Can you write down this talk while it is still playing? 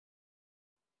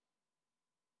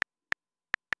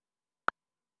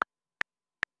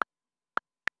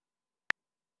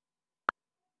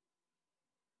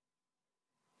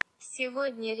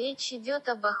Сегодня речь идет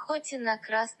об охоте на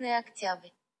Красный Октябрь.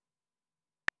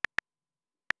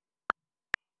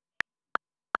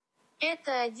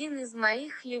 Это один из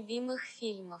моих любимых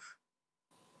фильмов.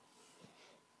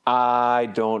 I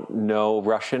don't know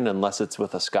Russian unless it's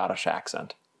with a Scottish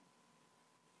accent.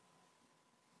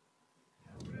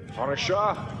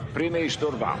 Хорошо, прими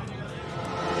штурвал.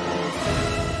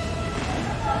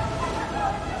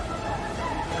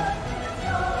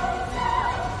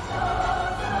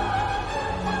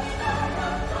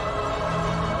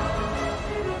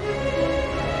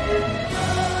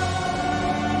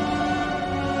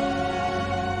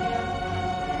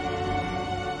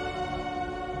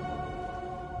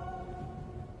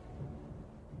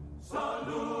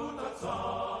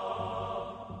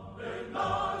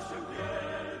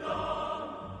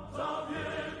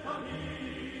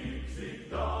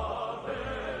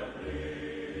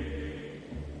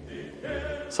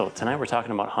 So tonight we're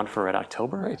talking about Hunt for Red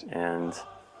October, right. And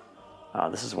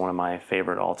this is one of my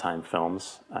favorite all-time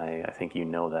films. I think you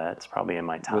know that. It's probably in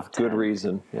my top 10. With good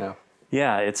reason, yeah.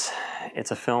 Yeah, it's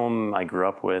a film I grew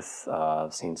up with,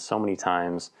 seen so many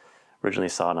times. Originally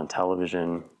saw it on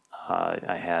television.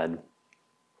 I had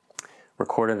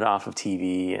recorded it off of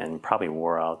TV and probably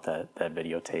wore out that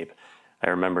videotape. I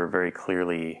remember very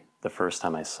clearly the first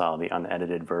time I saw the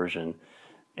unedited version,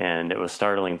 and it was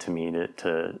startling to me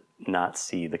to not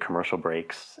see the commercial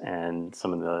breaks, and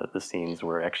some of the scenes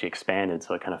were actually expanded,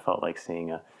 so it kind of felt like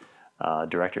seeing a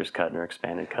director's cut or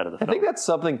expanded cut of the film. I think that's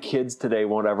something kids today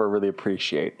won't ever really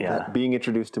appreciate. Yeah. Being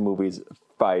introduced to movies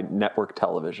by network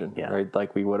television, yeah. Right?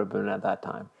 Like we would have been at that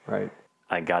time, right?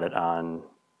 I got it on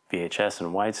VHS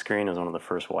and widescreen. It was one of the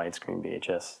first widescreen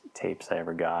VHS tapes I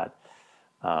ever got.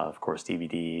 Of course,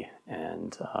 DVD,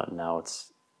 and now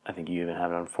it's, I think you even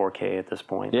have it on 4K at this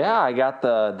point. Yeah, I got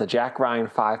the Jack Ryan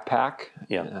 5-pack.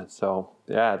 Yeah. So,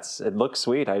 yeah, it looks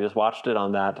sweet. I just watched it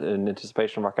on that in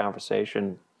anticipation of our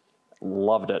conversation.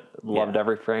 Loved it. Loved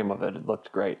every frame of it. It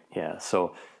looked great. Yeah,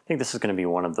 so I think this is going to be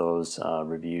one of those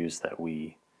reviews that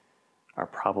we are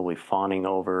probably fawning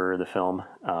over the film,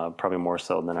 probably more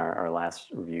so than our last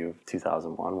review of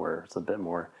 2001, where it's a bit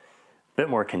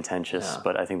more contentious,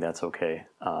 but I think that's okay.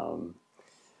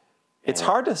 It's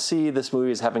hard to see this movie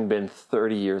as having been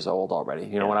 30 years old already.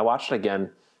 You know, when I watched it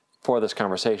again for this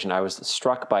conversation, I was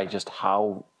struck by just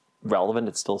how relevant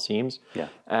it still seems. Yeah.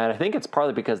 And I think it's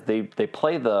partly because they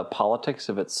play the politics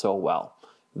of it so well.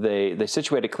 They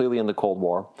situate it clearly in the Cold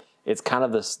War. It's kind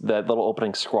of that little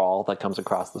opening scrawl that comes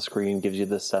across the screen gives you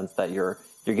this sense that you're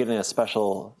getting a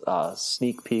special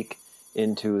sneak peek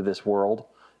into this world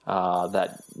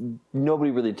that nobody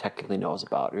really technically knows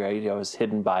about, right? You know, it's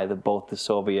hidden by both the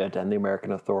Soviet and the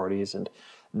American authorities, and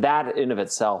that in of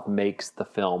itself makes the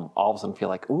film all of a sudden feel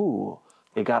like, ooh,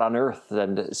 it got unearthed.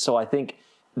 And so I think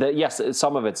that, yes,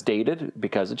 some of it's dated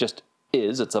because it just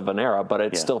is. It's of an era, but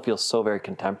it still feels so very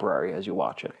contemporary as you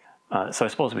watch it. So I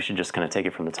suppose we should just kind of take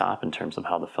it from the top in terms of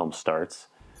how the film starts.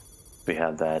 We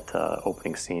have that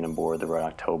opening scene aboard the Red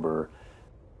October,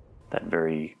 that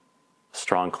very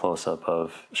strong close-up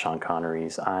of Sean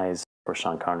Connery's eyes, where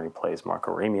Sean Connery plays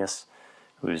Marco Ramius,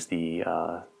 who's the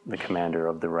commander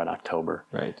of the Red October,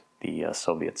 right? The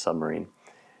Soviet submarine.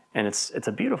 And it's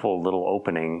a beautiful little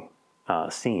opening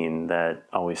scene that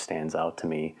always stands out to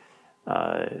me.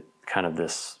 Kind of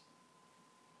this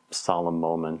solemn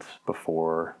moment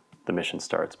before the mission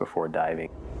starts, before diving.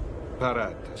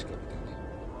 Парад, капитан.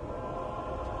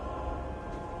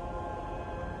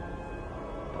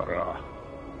 Пора.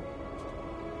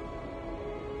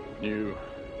 New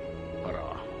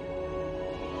пора.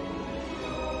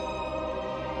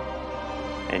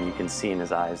 And you can see in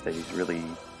his eyes that he's really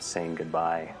saying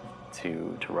goodbye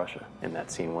to Russia in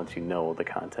that scene, once you know the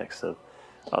context of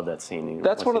that scene.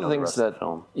 That's one of the things that,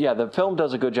 the film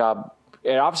does a good job.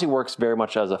 It obviously works very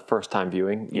much as a first-time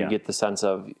viewing. You get the sense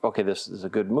of, okay, this is a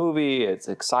good movie. It's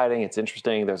exciting. It's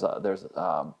interesting. There's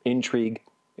intrigue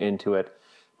into it.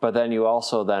 But then you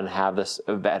also then have this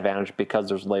advantage because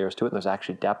there's layers to it and there's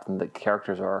actually depth and the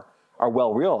characters are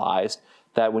well realized,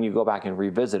 that when you go back and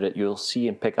revisit it, you'll see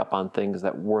and pick up on things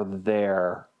that were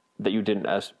there that you didn't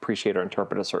appreciate or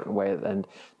interpret a certain way. And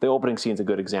the opening scene's a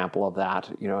good example of that,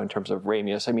 you know, in terms of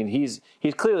Ramius. I mean, he's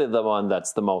clearly the one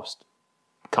that's the most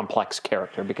complex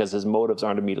character because his motives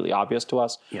aren't immediately obvious to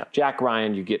us. Yeah. Jack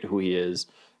Ryan, you get who he is.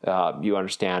 You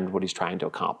understand what he's trying to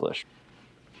accomplish.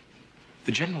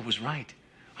 The general was right.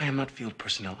 I am not field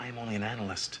personnel. I am only an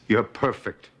analyst. You're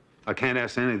perfect. I can't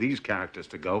ask any of these characters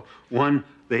to go. One,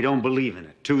 they don't believe in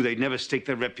it. Two, they'd never stake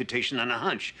their reputation on a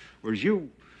hunch. Whereas you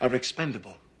are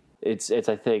expendable. It's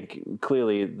I think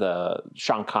clearly the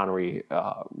Sean Connery,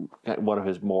 one of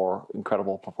his more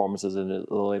incredible performances in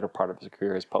the later part of his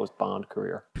career, his post-Bond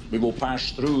career. We will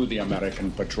pass through the American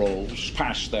patrols,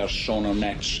 past their sonar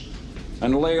nets,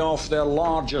 and lay off their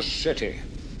largest city,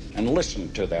 and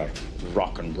listen to their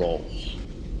rock and roll,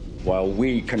 while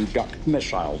we conduct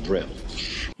missile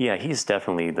drills. Yeah, he's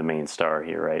definitely the main star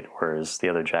here, right? Whereas the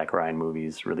other Jack Ryan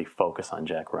movies really focus on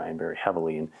Jack Ryan very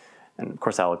heavily, and of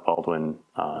course, Alec Baldwin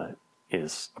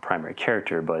is a primary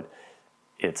character, but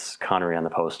it's Connery on the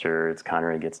poster. It's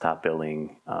Connery gets top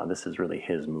billing. This is really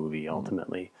his movie,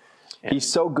 ultimately. And he's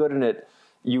so good in it,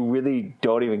 you really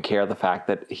don't even care the fact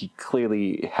that he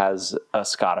clearly has a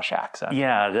Scottish accent.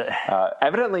 Yeah.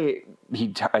 Evidently,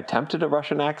 he attempted a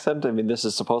Russian accent. I mean, this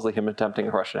is supposedly him attempting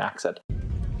a Russian accent.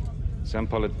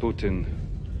 Sampalet Putin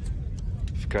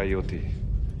v Coyote.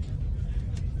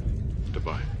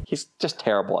 Goodbye. He's just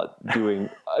terrible at doing...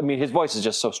 I mean, his voice is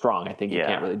just so strong. I think you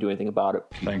can't really do anything about it.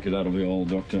 Thank you, that'll be all,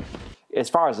 Doctor. As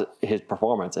far as his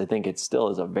performance, I think it still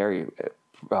is a very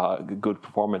good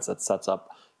performance that sets up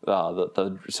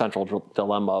the central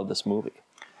dilemma of this movie.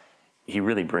 He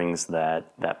really brings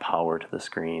that power to the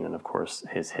screen, and of course,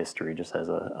 his history just as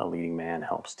a leading man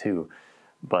helps too.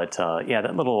 But yeah,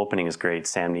 that little opening is great.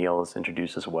 Sam Neill is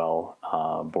introduced as well.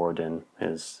 Borden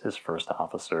is his first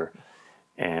officer.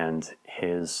 And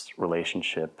his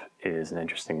relationship is an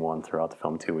interesting one throughout the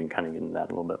film, too. We can kind of get into that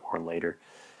a little bit more later.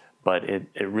 But it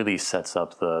really sets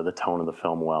up the tone of the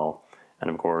film well.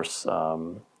 And, of course,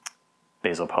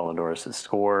 Basil Polidorus'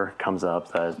 score comes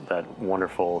up, that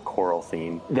wonderful choral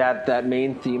theme. That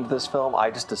main theme of this film,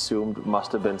 I just assumed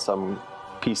must have been some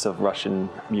piece of Russian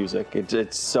music.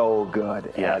 It's so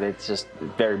good. Yeah. And it's just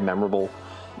very memorable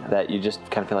that you just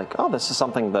kind of feel like, oh, this is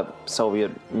something that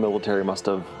Soviet military must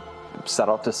have set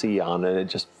out to sea on, and it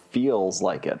just feels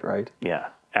like it, right? Yeah.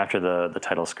 After the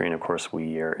title screen, of course,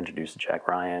 we are introduced to Jack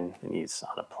Ryan, and he's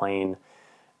on a plane.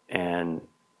 And,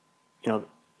 you know,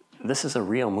 this is a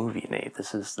real movie, Nate.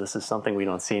 This is something we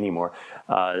don't see anymore.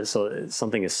 So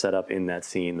something is set up in that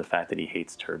scene, the fact that he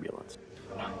hates turbulence.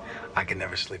 I could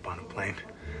never sleep on a plane.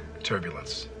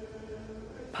 Turbulence.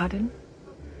 Pardon?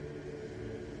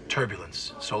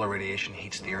 Turbulence. Solar radiation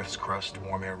heats the Earth's crust.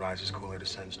 Warm air rises, cool air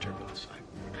descends. Turbulence.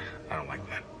 I don't like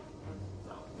that.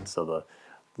 So the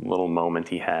little moment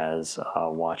he has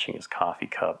watching his coffee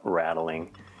cup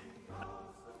rattling,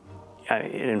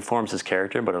 it informs his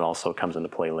character, but it also comes into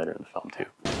play later in the film, too.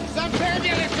 Some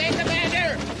turbulence, eh,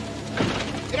 Commander?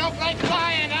 You don't like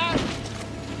flying, huh?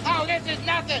 Oh, this is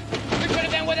nothing. You could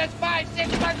have been with us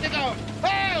 5-6 months ago.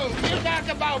 Oh, you talk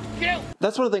about guilt.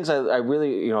 That's one of the things I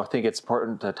really, think it's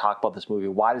important to talk about this movie.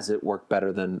 Why does it work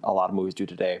better than a lot of movies do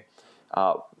today?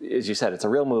 As you said, it's a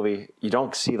real movie. You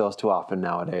don't see those too often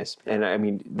nowadays. And I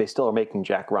mean, they still are making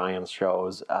Jack Ryan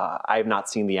shows. I have not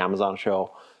seen the Amazon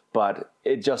show, but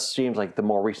it just seems like the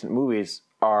more recent movies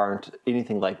aren't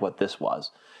anything like what this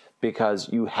was, because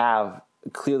you have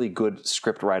clearly good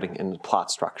script writing and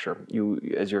plot structure. You,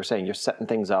 as you were saying, you're setting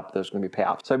things up. There's going to be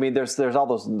payoff. So I mean, there's all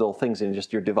those little things in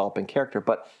just your developing character,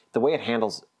 but the way it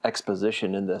handles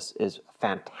exposition in this is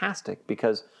fantastic,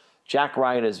 because Jack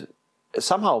Ryan is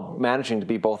somehow managing to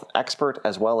be both expert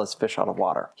as well as fish out of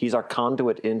water. He's our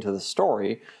conduit into the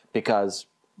story because,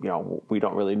 we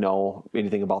don't really know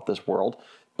anything about this world,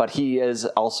 but he is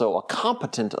also a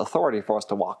competent authority for us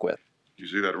to walk with. You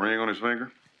see that ring on his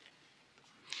finger?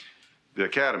 The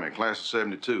Academy, class of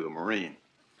 72, a Marine.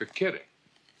 You're kidding.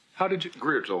 How did you...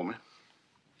 Greer told me.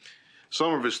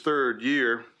 Summer of his third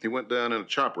year, he went down in a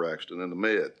chopper accident in the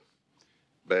Med.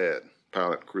 Bad.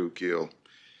 Pilot and crew killed.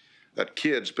 That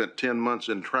kid spent 10 months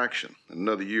in traction and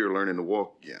another year learning to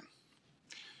walk again.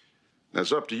 Now,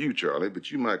 it's up to you, Charlie,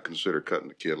 but you might consider cutting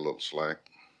the kid a little slack.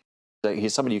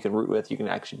 He's somebody you can root with. You can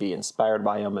actually be inspired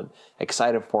by him and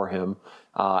excited for him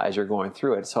as you're going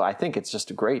through it. So I think it's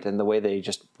just great. And the way they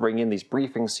just bring in these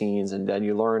briefing scenes, and then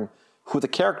you learn who the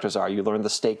characters are. You learn the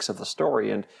stakes of the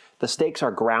story. And the stakes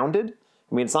are grounded.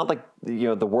 I mean, it's not like,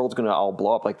 the world's going to all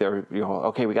blow up like they're,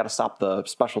 okay, we got to stop the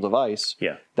special device.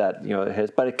 Yeah. That, it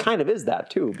has, but it kind of is that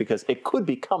too, because it could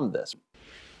become this.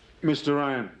 Mr.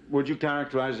 Ryan, would you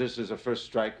characterize this as a first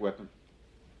strike weapon?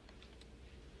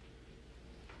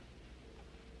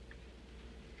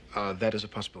 That is a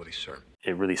possibility, sir.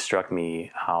 It really struck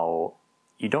me how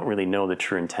you don't really know the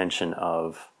true intention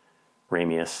of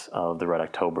Ramius of the Red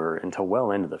October until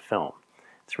well into the film.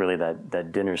 It's really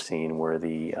that dinner scene where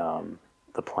the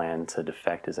plan to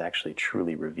defect is actually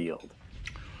truly revealed.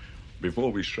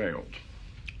 Before we sailed,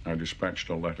 I dispatched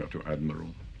a letter to Admiral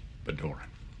Bedorin,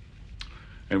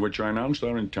 in which I announced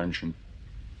our intention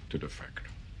to defect.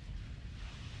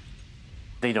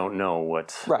 They don't know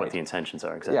what the intentions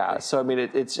are exactly. Yeah, so I mean,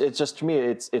 it's just, to me,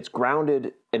 it's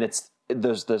grounded, and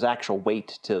there's actual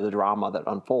weight to the drama that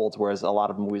unfolds, whereas a lot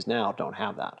of movies now don't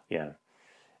have that. Yeah.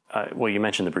 Well, you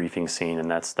mentioned the briefing scene, and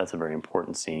that's a very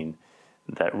important scene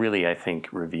that really, I think,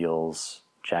 reveals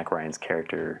Jack Ryan's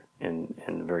character in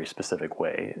a very specific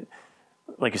way.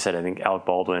 Like you said, I think Alec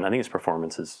Baldwin, I think his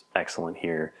performance is excellent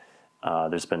here.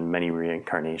 There's been many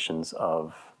reincarnations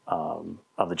of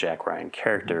the Jack Ryan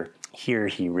character. Here,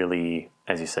 he really,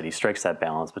 as you said, he strikes that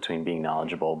balance between being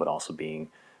knowledgeable but also being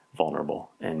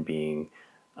vulnerable and being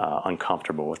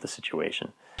uncomfortable with the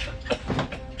situation.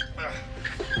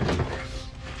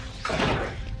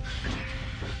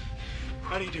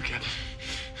 How do you do, Captain?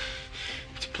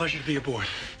 It's a pleasure to be aboard.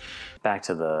 Back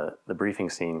to the briefing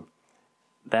scene.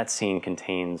 That scene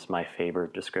contains my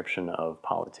favorite description of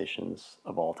politicians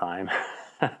of all time.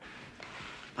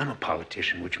 I'm a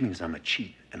politician, which means I'm a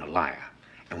cheat and a liar.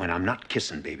 And when I'm not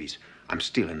kissing babies, I'm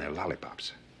stealing their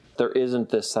lollipops. There isn't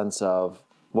this sense of,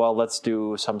 well, let's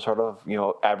do some sort of,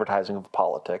 advertising of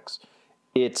politics.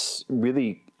 It's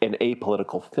really an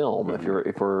apolitical film,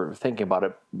 if we're thinking about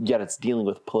it, yet it's dealing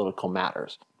with political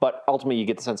matters. But ultimately, you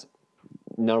get the sense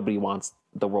nobody wants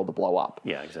the world to blow up.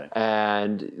 Yeah, exactly.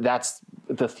 And that's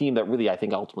the theme that really, I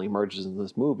think, ultimately emerges in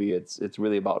this movie. It's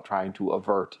really about trying to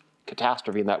avert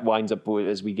catastrophe, and that winds up,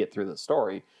 as we get through the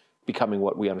story, becoming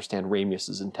what we understand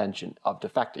Ramius's intention of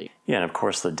defecting. Yeah, and of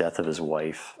course the death of his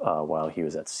wife while he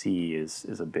was at sea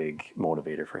is a big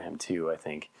motivator for him too, I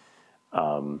think.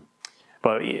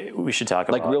 But we should talk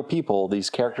about... Like real people, these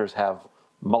characters have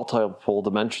multiple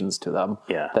dimensions to them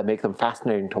that make them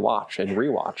fascinating to watch and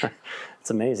rewatch. It's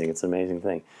amazing. It's an amazing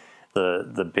thing.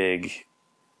 The big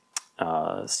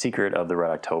secret of the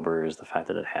Red October is the fact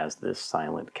that it has this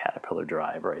silent caterpillar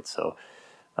drive, right? So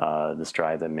this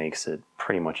drive that makes it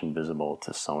pretty much invisible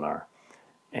to sonar.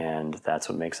 And that's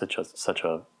what makes it such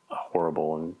a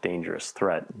horrible and dangerous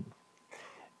threat.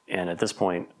 And at this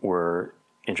point, we're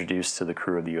introduced to the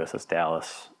crew of the USS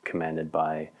Dallas, commanded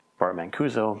by Bart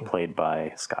Mancuso, played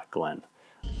by Scott Glenn.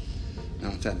 Now,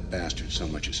 if that bastard so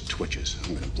much as twitches,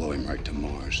 I'm going to blow him right to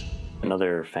Mars.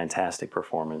 Another fantastic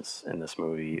performance in this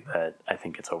movie that I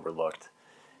think gets overlooked.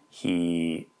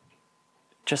 He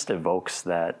just evokes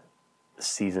that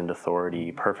seasoned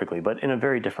authority perfectly, but in a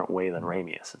very different way than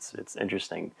Ramius. It's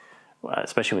interesting,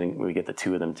 especially when we get the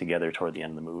two of them together toward the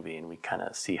end of the movie, and we kind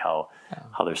of see how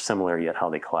they're similar yet how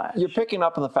they clash. You're picking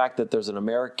up on the fact that there's an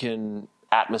American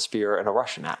atmosphere and a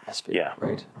Russian atmosphere,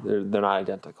 right? They're not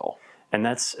identical. And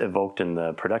that's evoked in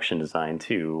the production design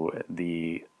too.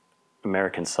 The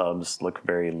American subs look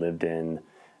very lived in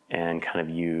and kind of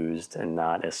used and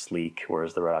not as sleek,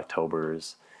 whereas the Red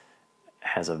October's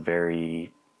has a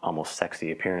very almost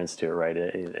sexy appearance to it, right?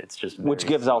 It's just which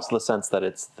gives also the sense that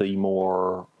it's the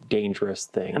more dangerous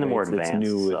thing and the more advanced. It's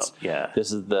new. Yeah,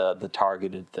 this is the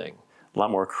targeted thing. A lot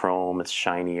more chrome. It's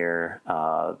shinier.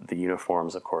 The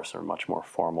uniforms, of course, are much more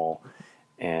formal,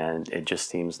 and it just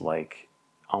seems like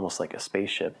almost like a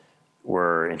spaceship.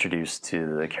 We're introduced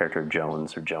to the character of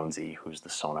Jones, or Jonesy, who's the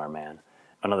sonar man.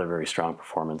 Another very strong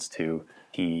performance too.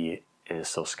 He is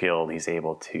so skilled; he's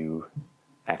able to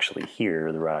actually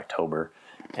hear the Red October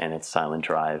and its silent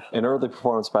drive. An early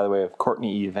performance, by the way, of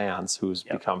Courtney E. Vance, who's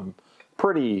become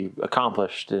pretty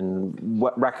accomplished and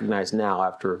recognized now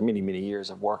after many, many years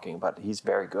of working, but he's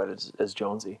very good as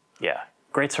Jonesy. Yeah.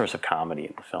 Great source of comedy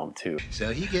in the film, too.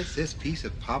 So he gets this piece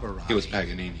of Pavarotti. It was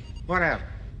Paganini. Whatever.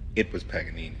 It was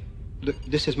Paganini. Look,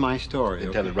 this is my story.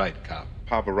 Tell it right, cop.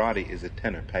 Pavarotti is a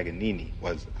tenor. Paganini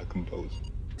was a composer.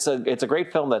 It's a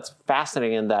great film that's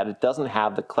fascinating in that it doesn't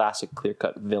have the classic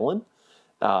clear-cut villain,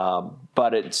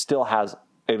 but it still has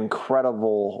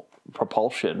incredible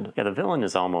propulsion. Yeah, the villain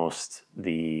is almost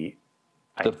the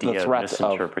idea of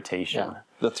misinterpretation.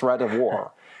 The threat of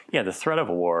war. Yeah, the threat of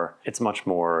war, it's much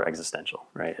more existential,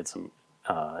 right? It's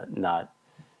not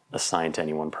assigned to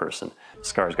any one person.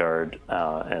 Skarsgård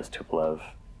as Tupolev,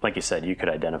 like you said, you could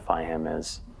identify him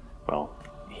as, well,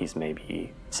 he's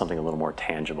maybe something a little more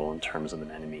tangible in terms of an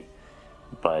enemy.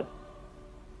 But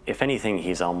if anything,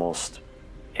 he's almost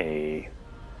a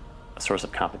source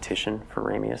of competition for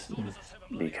Ramius,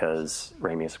 because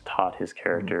Ramius taught his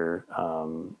character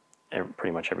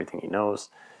pretty much everything he knows,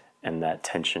 and that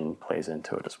tension plays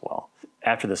into it as well.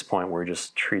 After this point, we're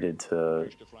just treated to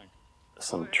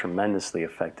some tremendously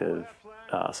effective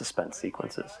suspense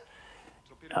sequences.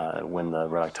 When the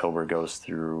Red October goes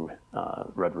through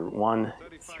Red Route 1,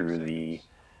 through the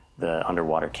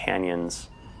underwater canyons,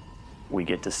 we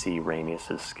get to see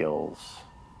Ramius's skills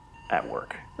at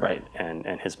work, right?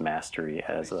 And his mastery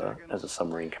as a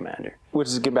submarine commander. Which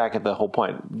is, get back at the whole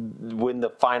point. When the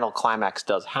final climax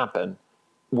does happen,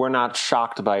 we're not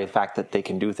shocked by the fact that they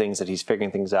can do things, that he's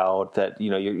figuring things out, that, you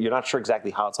know, you're not sure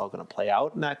exactly how it's all going to play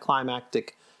out in that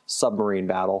climactic submarine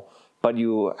battle, but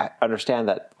you understand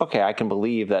that, okay, I can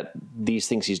believe that these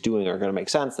things he's doing are going to make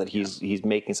sense, that he's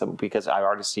making some, because I've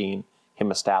already seen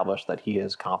him establish that he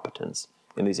has competence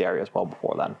in these areas well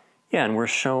before then. Yeah, and we're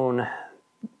shown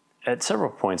at several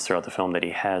points throughout the film that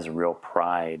he has real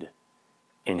pride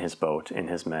in his boat, in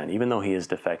his men. Even though he is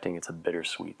defecting, it's a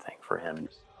bittersweet thing for him.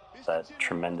 That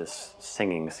tremendous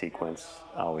singing sequence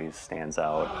always stands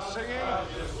out.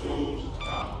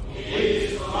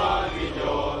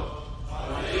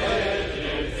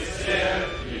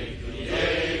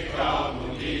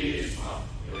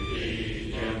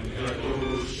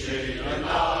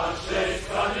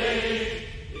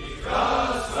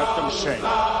 Let them sing.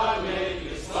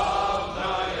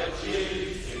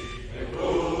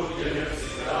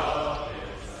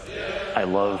 I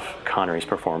love Connery's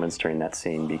performance during that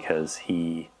scene because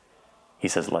he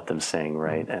says, let them sing,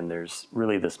 right? And there's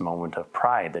really this moment of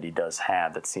pride that he does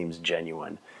have that seems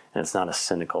genuine. And it's not a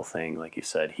cynical thing, like you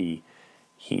said. He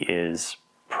is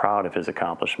proud of his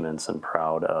accomplishments and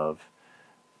proud of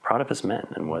his men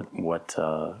and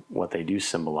what they do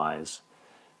symbolize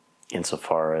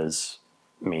insofar as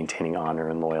maintaining honor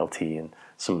and loyalty and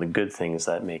some of the good things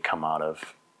that may come out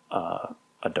of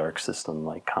a dark system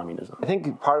like communism. I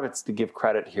think part of it's to give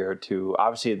credit here to,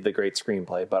 obviously, the great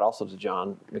screenplay, but also to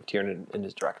John McTiernan in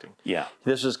his directing. Yeah.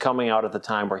 This was coming out at the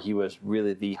time where he was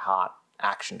really the hot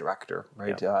action director,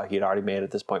 right? Yep. He had already made, at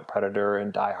this point, Predator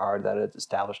and Die Hard that had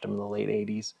established him in the late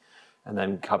 80s. And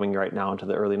then coming right now into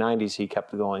the early 90s, he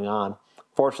kept going on.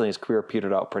 Fortunately, his career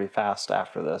petered out pretty fast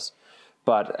after this.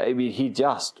 But, I mean, he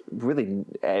just really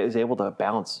is able to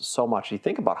balance so much. You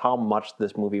think about how much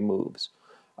this movie moves.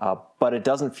 But it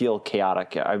doesn't feel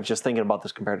chaotic. I was just thinking about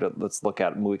this compared to, let's look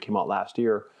at a movie that came out last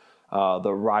year,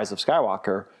 The Rise of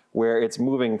Skywalker, where it's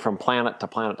moving from planet to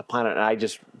planet to planet. And I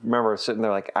just remember sitting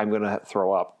there like, I'm going to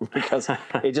throw up because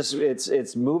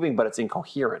it's moving, but it's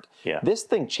incoherent. Yeah. This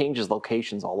thing changes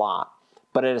locations a lot,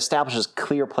 but it establishes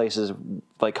clear places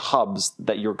like hubs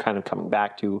that you're kind of coming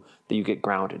back to that you get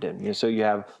grounded in. You know, so you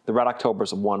have the Red October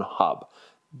is one hub.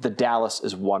 The Dallas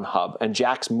is one hub, and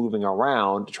Jack's moving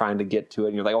around trying to get to it.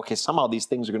 And you're like, okay, somehow these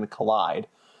things are going to collide,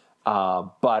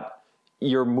 but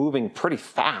you're moving pretty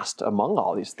fast among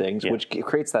all these things, which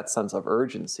creates that sense of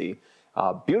urgency.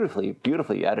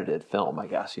 Beautifully edited film, I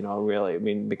guess. You know, really. I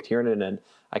mean, McTiernan and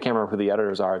I can't remember who the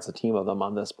editors are. It's a team of them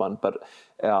on this one, but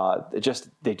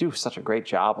they do such a great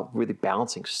job of really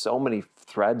balancing so many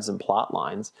threads and plot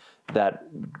lines that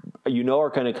you know are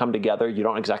going to come together. You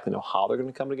don't exactly know how they're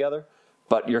going to come together,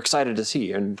 but you're excited to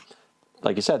see. And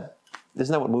like you said,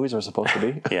 isn't that what movies are supposed to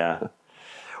be? Yeah.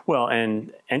 Well,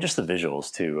 and just the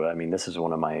visuals too. I mean, this is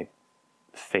one of my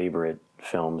favorite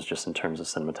films just in terms of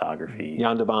cinematography.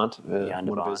 Jan de Bont,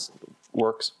 one of his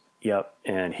works. Yep.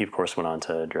 And he, of course, went on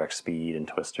to direct Speed and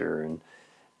Twister,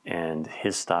 and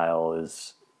his style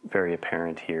is very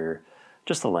apparent here.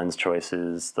 Just the lens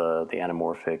choices, the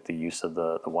anamorphic, the use of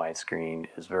the widescreen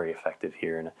is very effective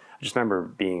here. And I just remember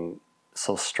being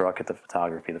so struck at the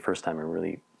photography the first time I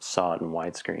really saw it in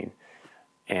widescreen,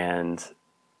 and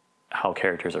how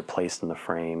characters are placed in the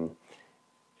frame.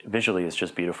 Visually, it's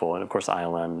just beautiful. And of course,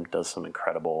 ILM does some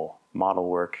incredible model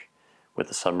work with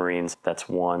the submarines. That's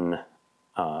one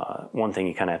thing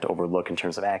you kind of have to overlook in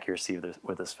terms of accuracy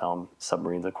with this film.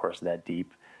 Submarines, of course, that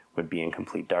deep would be in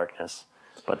complete darkness.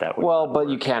 But that would but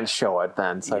you can't show it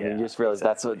then. So I mean, you just realize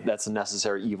that's a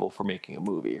necessary evil for making a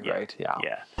movie, right? Yeah.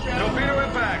 Torpedo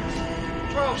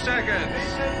impact. 12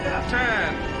 seconds.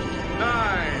 10,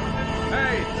 9,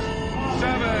 8,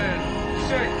 7,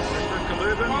 6,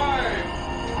 5.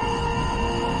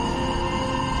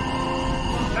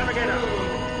 Navigator,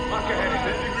 mark your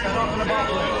heading. Set off in the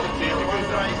bottle.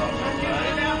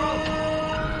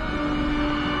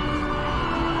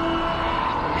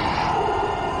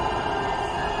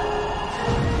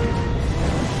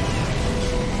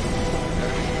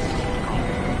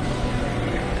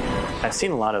 I've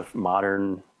seen a lot of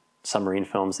modern submarine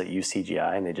films that use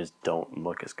CGI, and they just don't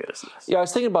look as good as this. Yeah, I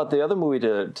was thinking about the other movie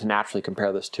to naturally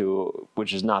compare this to,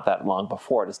 which is not that long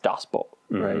before it, is Das Boot,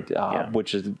 right?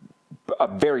 Which is a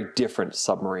very different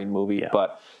submarine movie,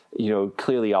 but you know,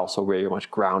 clearly also very much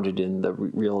grounded in the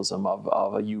realism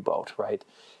of a U-boat, right?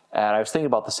 And I was thinking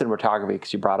about the cinematography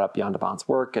because you brought up Jan de Bont's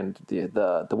work and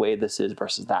the way this is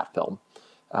versus that film.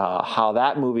 How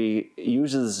that movie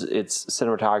uses its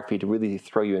cinematography to really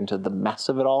throw you into the mess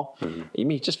of it all. Mm-hmm.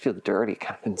 You just feel dirty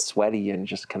kind of, and sweaty and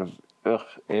just kind of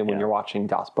when you're watching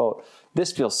Das Boot.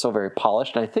 This feels so very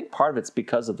polished, and I think part of it's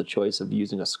because of the choice of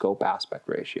using a scope aspect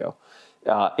ratio.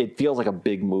 it feels like a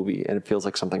big movie, and it feels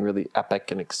like something really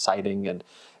epic and exciting. And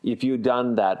if you'd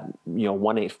done that,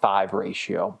 1:8:5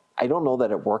 ratio, I don't know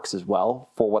that it works as well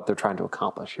for what they're trying to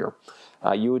accomplish here.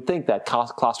 You would think that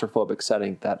claustrophobic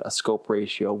setting, that a scope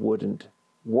ratio wouldn't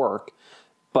work,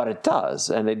 but it does.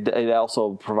 And it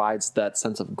also provides that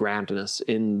sense of grandness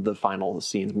in the final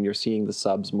scenes when you're seeing the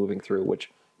subs moving through,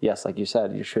 which, yes, like you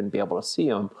said, you shouldn't be able to see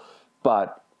them,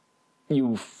 but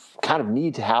you kind of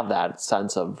need to have that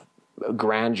sense of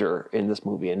grandeur in this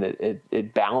movie, and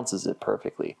it balances it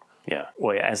perfectly. Yeah.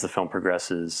 Well, as the film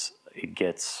progresses, it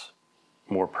gets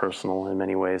more personal in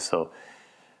many ways. So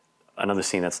another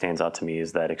scene that stands out to me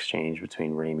is that exchange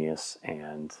between Ramius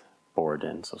and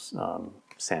Borden, so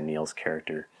Sam Neill's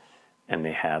character, and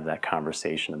they have that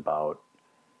conversation about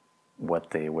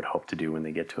what they would hope to do when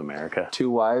they get to America. 2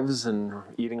 wives and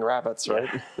eating rabbits,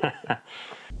 right? Yeah.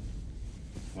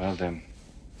 Well, then,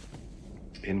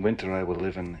 in winter I will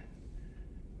live in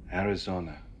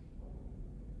Arizona.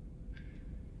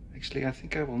 Actually, I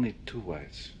think I will need 2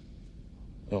 wives.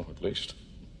 Oh, at least.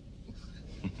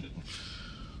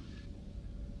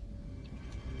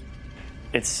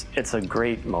 It's a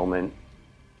great moment.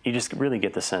 You just really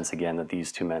get the sense again that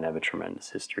these two men have a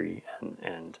tremendous history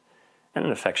and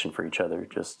an affection for each other,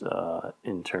 just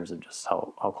in terms of just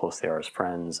how close they are as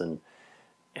friends, and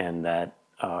that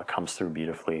comes through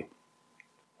beautifully.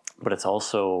 But it's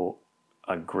also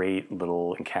a great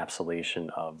little encapsulation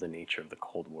of the nature of the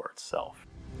Cold War itself.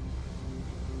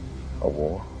 A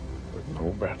war with no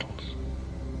battles,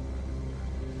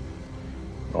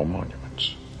 no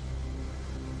monuments,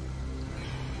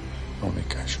 only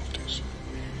casualties.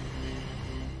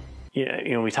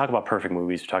 Yeah, we talk about perfect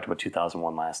movies. We talked about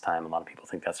 2001 last time. A lot of people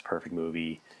think that's a perfect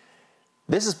movie.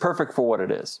 This is perfect for what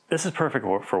it is. This is perfect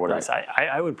for what it is.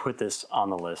 I would put this on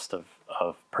the list of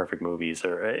perfect movies,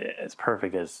 or as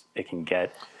perfect as it can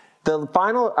get. The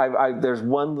final, there's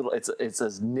one little, it's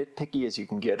as nitpicky as you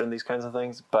can get in these kinds of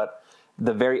things, but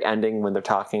the very ending when they're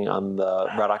talking on the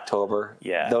Red October,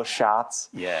 those shots,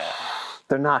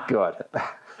 they're not good.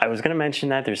 I was going to mention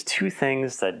that there's 2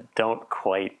 things that don't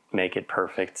quite make it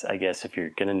perfect. I guess if you're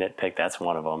going to nitpick, that's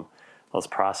one of them. Those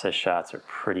process shots are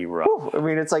pretty rough. Whew. I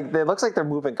mean, it looks like they're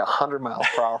moving 100 miles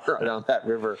per hour down that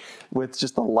river with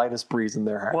just the lightest breeze in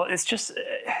their hair. Well, it's just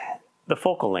the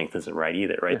focal length isn't right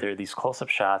either, right? There are these close-up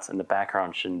shots, and the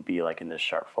background shouldn't be like in this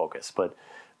sharp focus, but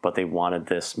they wanted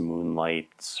this moonlight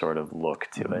sort of look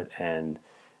to it, and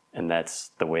that's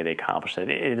the way they accomplished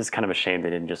it. It is kind of a shame they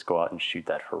didn't just go out and shoot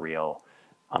that for real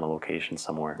on a location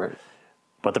somewhere. Right.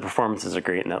 But the performances are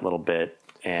great in that little bit,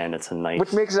 and it's a nice...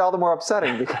 Which makes it all the more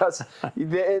upsetting because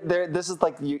this is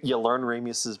like you learn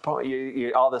Ramius's point,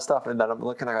 all this stuff, and then I'm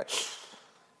looking at it,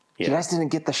 you guys didn't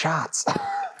get the shots.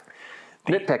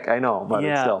 Nitpick, I know, but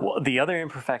it's still... Well, the other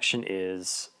imperfection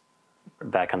is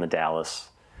back on the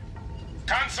Dallas.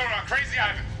 Console on Crazy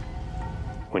Ivan.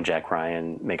 When Jack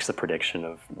Ryan makes the prediction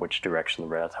of which direction the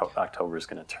Red October is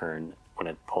going to turn when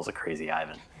it pulls a Crazy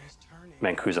Ivan.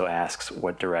 Mancuso asks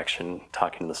what direction,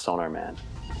 talking to the sonar man.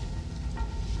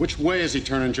 Which way is he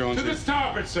turning, Jones? To the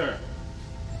starboard, sir.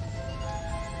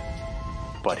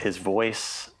 But his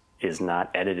voice is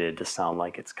not edited to sound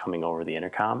like it's coming over the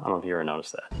intercom. I don't know if you ever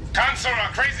noticed that. Console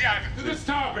on Crazy Ivan. To the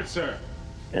starboard, sir.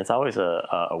 And it's always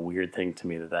a weird thing to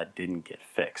me that didn't get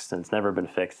fixed. And it's never been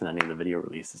fixed in any of the video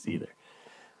releases either.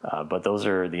 But those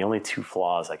are the only 2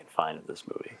 flaws I can find in this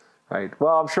movie. Right.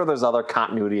 Well, I'm sure there's other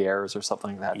continuity errors or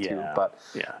something like that too. But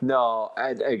no,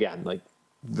 again, like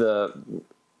the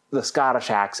Scottish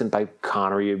accent by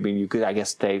Connery. I mean, you could, I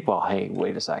guess, say, well, hey,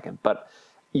 wait a second, but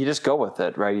you just go with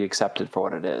it, right? You accept it for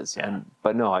what it is. Yeah.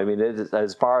 But no, I mean,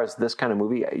 as far as this kind of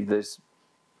movie,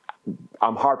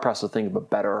 I'm hard pressed to think of a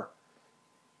better.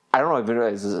 I don't know if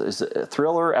it is a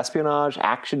thriller, espionage,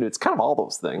 action. It's kind of all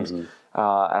those things, and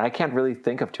I can't really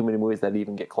think of too many movies that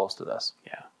even get close to this.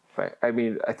 Yeah. Right. I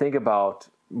mean, I think about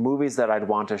movies that I'd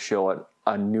want to show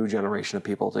a new generation of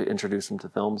people to introduce them to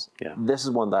films. Yeah. This is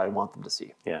one that I want them to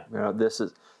see. Yeah. This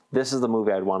is the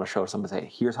movie I'd want to show somebody. Say,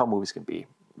 here's how movies can be,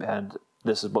 and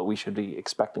this is what we should be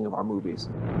expecting of our movies.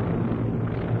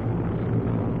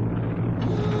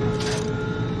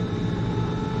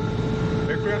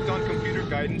 Aircraft on computer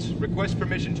guidance. Request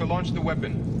permission to launch the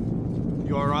weapon.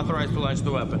 You are authorized to launch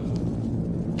the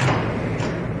weapon.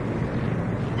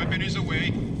 Weapon is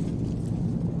away.